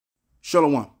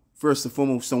Shalom. First and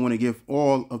foremost, I want to give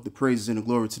all of the praises and the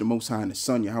glory to the Most High and the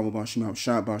Son, Yahweh Bashim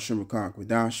Shah Bashim Rakah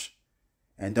Quadash,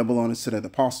 and double honor to the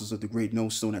apostles of the great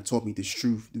millstone that taught me this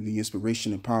truth through the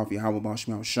inspiration and power of Yahweh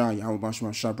Bashim Shah, Yahweh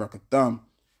Bashim Shah Brakatham,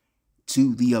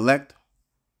 to the elect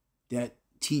that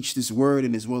teach this word,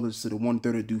 and as well as to the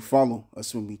 1/3 that do follow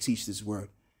us when we teach this word,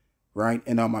 right?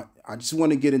 And I just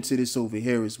want to get into this over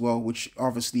here as well, which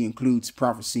obviously includes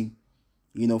prophecy.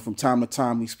 You know, from time to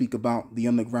time we speak about the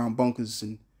underground bunkers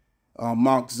and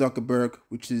Mark Zuckerberg,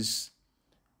 which is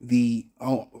the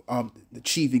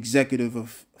chief executive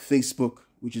of Facebook,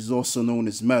 which is also known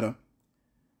as Meta.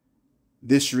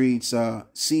 This reads,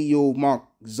 CEO Mark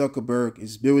Zuckerberg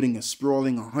is building a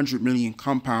sprawling 100 million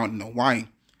compound in Hawaii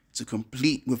to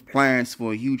complete with plans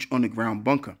for a huge underground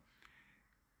bunker.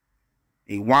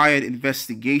 A Wired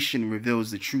investigation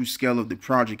reveals the true scale of the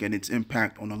project and its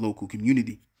impact on the local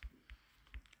community.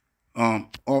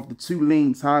 Off the 2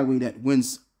 lanes highway that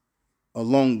winds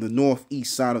along the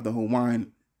northeast side of the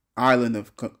Hawaiian island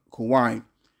of Kauai,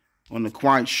 on the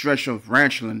quiet stretch of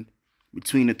ranchland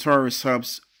between the tourist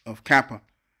hubs of Kappa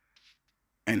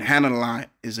and Hanalei,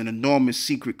 is an enormous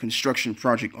secret construction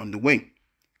project underway.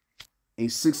 A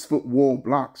 6-foot wall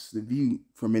blocks the view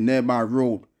from a nearby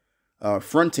road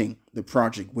fronting the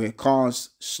project, where cars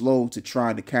slow to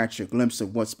try to catch a glimpse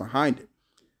of what's behind it.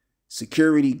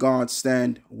 Security guards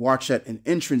stand watch at an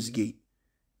entrance gate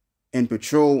and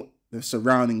patrol the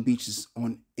surrounding beaches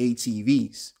on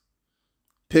ATVs.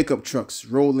 Pickup trucks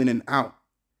roll in and out,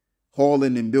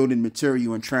 hauling and building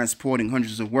material and transporting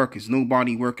hundreds of workers.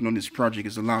 Nobody working on this project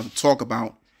is allowed to talk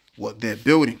about what they're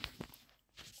building.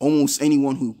 Almost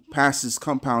anyone who passes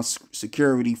compound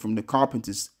security, from the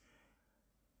carpenters,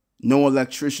 no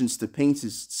electricians to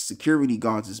painters, security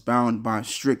guards, is bound by a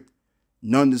strict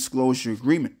non-disclosure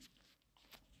agreement.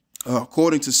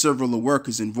 According to several of the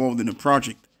workers involved in the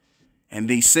project, and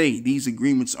they say these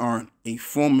agreements aren't a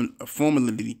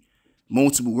formality,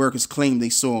 multiple workers claim they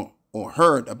saw or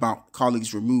heard about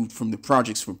colleagues removed from the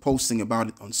projects for posting about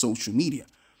it on social media.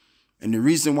 And the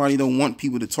reason why they don't want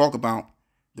people to talk about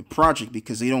the project,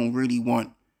 because they don't really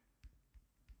want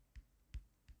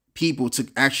people to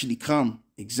actually come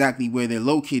exactly where they're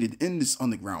located in this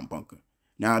underground bunker.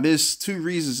 Now, there's 2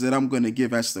 reasons that I'm going to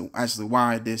give as to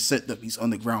why they set up these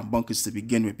underground bunkers to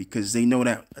begin with, because they know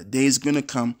that a day is going to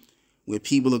come where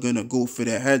people are going to go for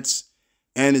their heads,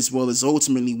 and as well as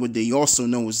ultimately what they also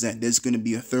know is that there's going to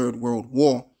be a 3rd world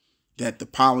war that the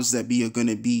powers that be are going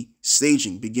to be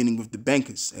staging, beginning with the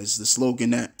bankers, as the slogan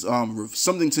that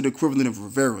something to the equivalent of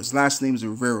Rivera. His last name is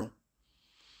Rivera.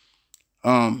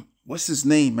 What's his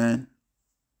name, man?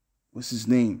 What's his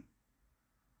name?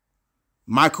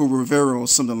 Michael Rivera or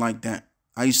something like that.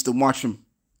 I used to watch him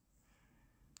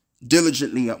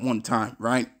diligently at one time,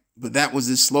 right? But that was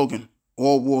his slogan.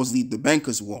 All wars lead to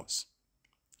bankers' wars.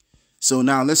 So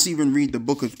now let's even read the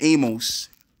book of Amos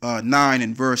 9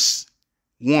 and verse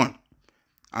 1.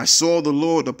 I saw the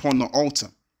Lord upon the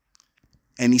altar,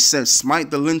 and he said,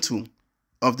 smite the lintel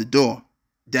of the door,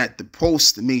 that the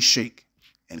posts may shake,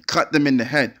 and cut them in the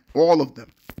head, all of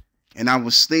them. And I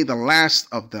will slay the last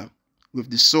of them with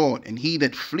the sword, and he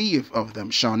that fleeth of them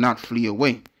shall not flee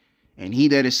away, and he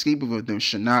that escapeth of them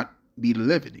shall not be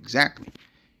delivered. Exactly.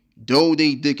 Though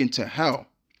they dig into hell,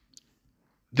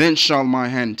 then shall my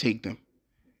hand take them.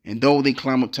 And though they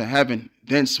climb up to heaven,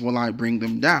 thence will I bring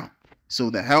them down. So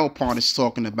the hell part is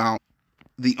talking about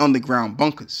the underground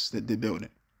bunkers that they're building.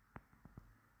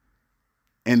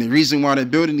 And the reason why they're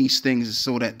building these things is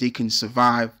so that they can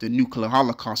survive the nuclear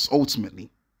holocaust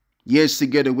ultimately. Yes, to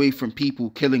get away from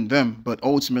people killing them, but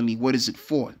ultimately, what is it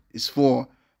for? It's for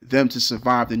them to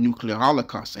survive the nuclear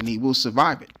holocaust, and they will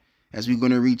survive it, as we're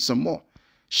going to read some more.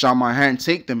 Shall my hand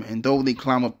take them, and though they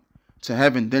climb up to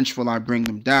heaven, thence will I bring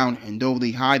them down, and though they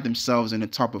hide themselves in the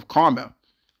top of Carmel,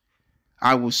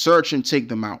 I will search and take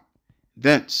them out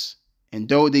thence, and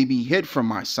though they be hid from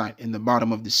my sight in the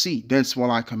bottom of the sea, thence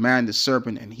will I command the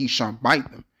serpent, and he shall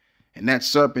bite them. And that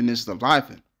serpent is the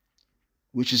Leviathan,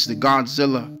 which is the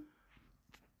Godzilla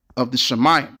of the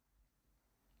Shemayim.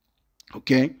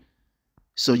 Okay,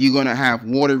 so you're going to have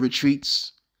water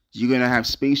retreats, you're going to have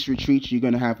space retreats, you're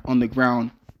going to have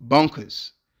underground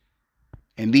bunkers,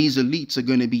 and these elites are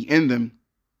going to be in them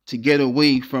to get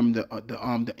away from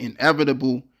the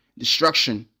inevitable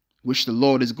destruction which the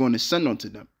Lord is going to send unto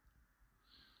them.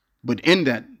 But in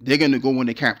that, they're going to go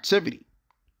into captivity,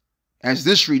 as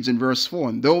this reads in verse 4.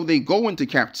 And though they go into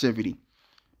captivity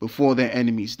before their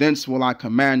enemies, thence will I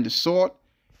command the sword,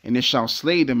 and it shall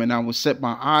slay them, and I will set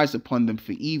my eyes upon them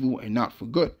for evil and not for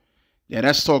good. Yeah,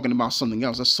 that's talking about something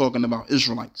else. That's talking about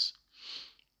Israelites.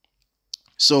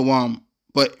 So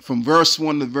But from verse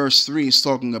 1 to verse 3, it's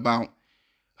talking about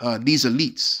these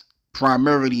elites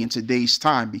primarily in today's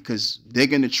time, because they're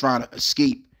going to try to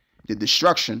escape the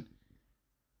destruction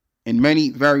in many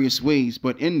various ways.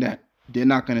 But in that, they're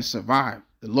not going to survive.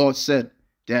 The Lord said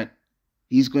that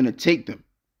he's going to take them.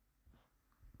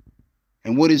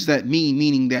 And what does that mean?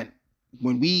 Meaning that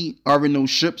when we are in those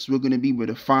ships, we're going to be able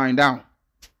to find out,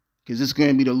 because it's going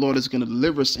to be the Lord that's going to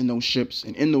deliver us in those ships.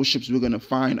 And in those ships, we're going to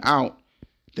find out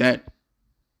that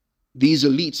these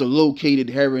elites are located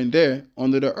here and there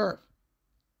under the earth.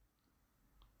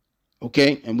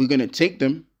 Okay, and we're going to take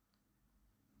them,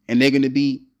 and they're going to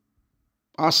be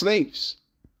our slaves.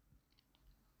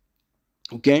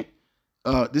 Okay,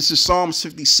 this is Psalms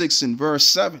 56 and verse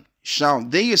 7. Shall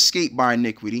they escape by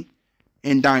iniquity,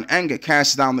 and thine anger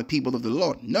cast down the people of the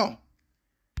Lord? No.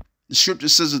 The scripture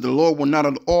says that the Lord will not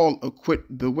at all acquit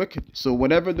the wicked. So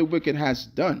whatever the wicked has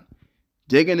done,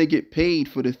 they're going to get paid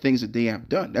for the things that they have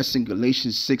done. That's in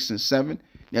Galatians 6 and 7.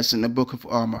 That's in the book of,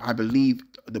 I believe,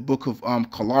 the book of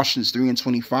Colossians 3 and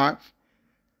 25.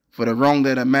 For the wrong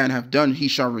that a man have done, he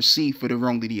shall receive for the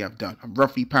wrong that he have done. I'm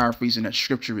roughly paraphrasing that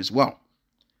scripture as well.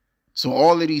 So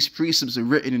all of these precepts are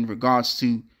written in regards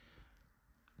to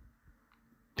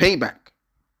payback.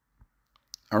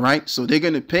 All right. So they're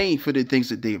going to pay for the things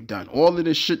that they've done. All of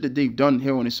the shit that they've done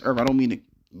here on this earth. I don't mean to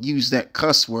use that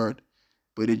cuss word,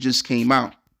 but it just came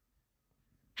out.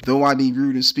 Though I be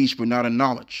rude in speech, but not in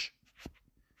knowledge.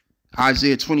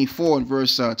 Isaiah 24 and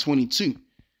verse 22.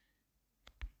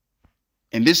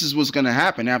 And this is what's going to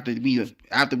happen after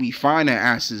we find their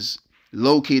asses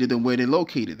located and where they're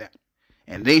located at.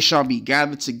 And they shall be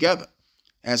gathered together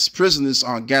as prisoners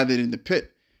are gathered in the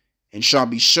pit, and shall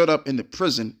be shut up in the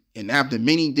prison. And after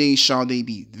many days shall they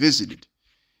be visited.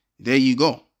 There you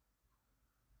go.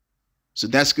 So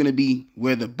that's going to be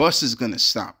where the bus is going to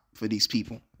stop for these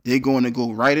people. They're going to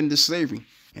go right into slavery.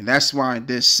 And that's why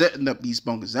they're setting up these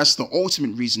bunkers. That's the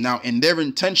ultimate reason. Now, in their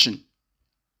intention,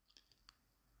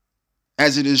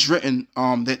 as it is written,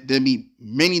 that there be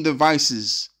many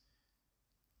devices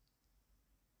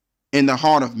in the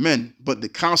heart of men, but the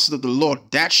counsel of the Lord,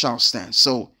 that shall stand.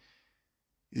 So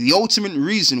the ultimate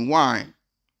reason why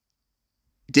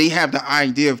they have the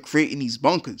idea of creating these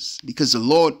bunkers, because the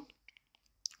Lord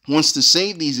wants to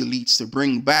save these elites to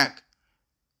bring back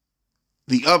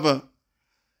the other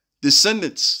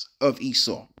descendants of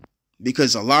Esau,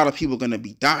 because a lot of people are going to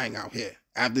be dying out here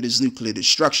after this nuclear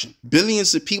destruction.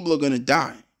 Billions of people are going to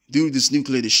die through this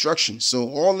nuclear destruction. So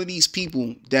all of these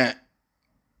people that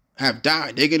have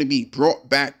died, they're going to be brought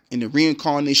back in the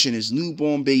reincarnation as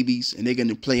newborn babies, and they're going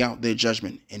to play out their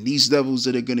judgment. And these devils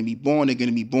that are going to be born, they're going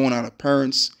to be born out of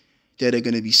parents that are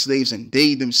going to be slaves, and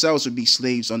they themselves will be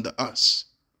slaves under us.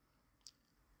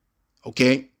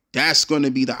 Okay, that's going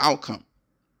to be the outcome.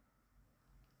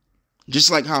 Just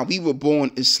like how we were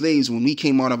born as slaves when we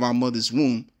came out of our mother's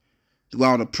womb,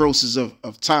 throughout the process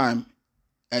of time,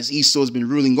 as Esau's been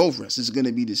ruling over us, it's going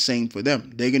to be the same for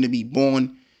them. They're going to be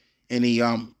born in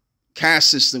a caste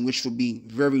system which will be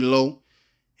very low,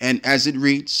 and as it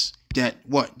reads, that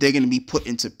what they're going to be put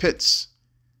into pits.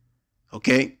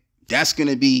 Okay, that's going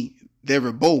to be their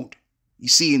abode. You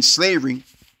see, in slavery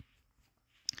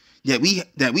that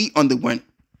we underwent,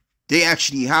 they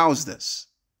actually housed us.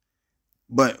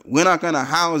 But we're not going to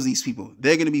house these people.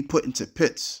 They're going to be put into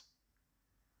pits.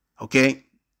 Okay,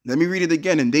 let me read it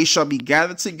again. And they shall be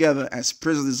gathered together as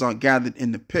prisoners are gathered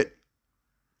in the pit,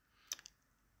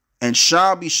 and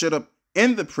shall be shut up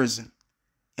in the prison.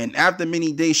 And after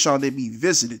many days shall they be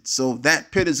visited. So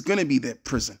that pit is going to be their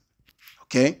prison.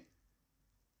 Okay,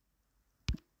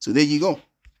 so there you go.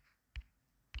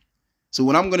 So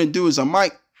what I'm going to do is I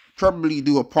might probably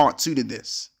do a part 2 to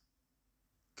this,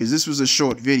 because this was a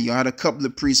short video. I had a couple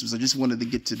of precepts. I just wanted to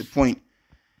get to the point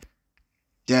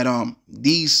that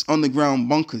these underground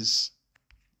bunkers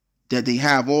that they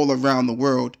have all around the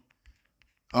world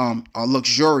are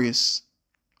luxurious,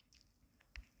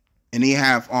 and they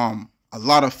have a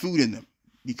lot of food in them,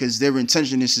 because their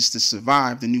intention is to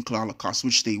survive the nuclear holocaust,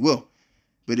 which they will.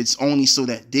 But it's only so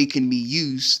that they can be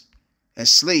used as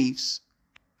slaves,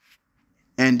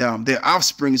 and their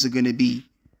offsprings are going to be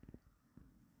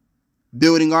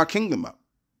building our kingdom up.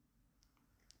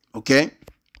 Okay,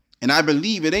 and I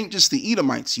believe it ain't just the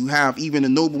Edomites. You have even the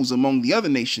nobles among the other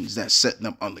nations that's setting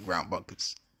up underground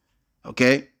bunkers.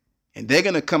 Okay, and they're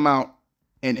gonna come out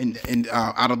and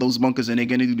out of those bunkers, and they're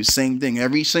gonna do the same thing.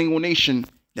 Every single nation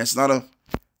that's not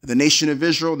the nation of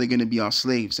Israel, they're gonna be our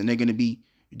slaves, and they're gonna be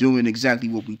doing exactly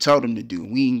what we tell them to do.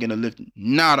 We ain't gonna lift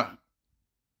nada.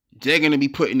 They're gonna be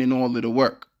putting in all of the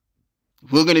work.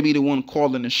 We're gonna be the one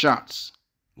calling the shots.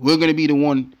 We're going to be the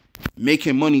one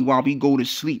making money while we go to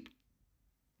sleep.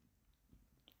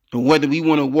 But whether we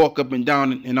want to walk up and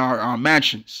down in our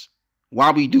mansions,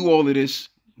 while we do all of this,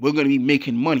 we're going to be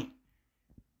making money.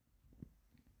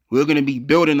 We're going to be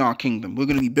building our kingdom. We're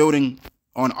going to be building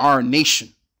on our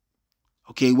nation.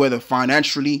 Okay, whether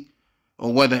financially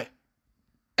or whether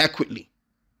equitably,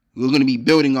 we're going to be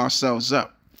building ourselves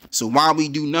up. So while we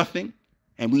do nothing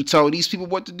and we tell these people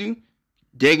what to do,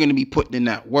 they're going to be putting in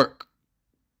that work.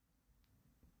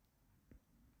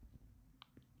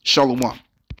 Shalom.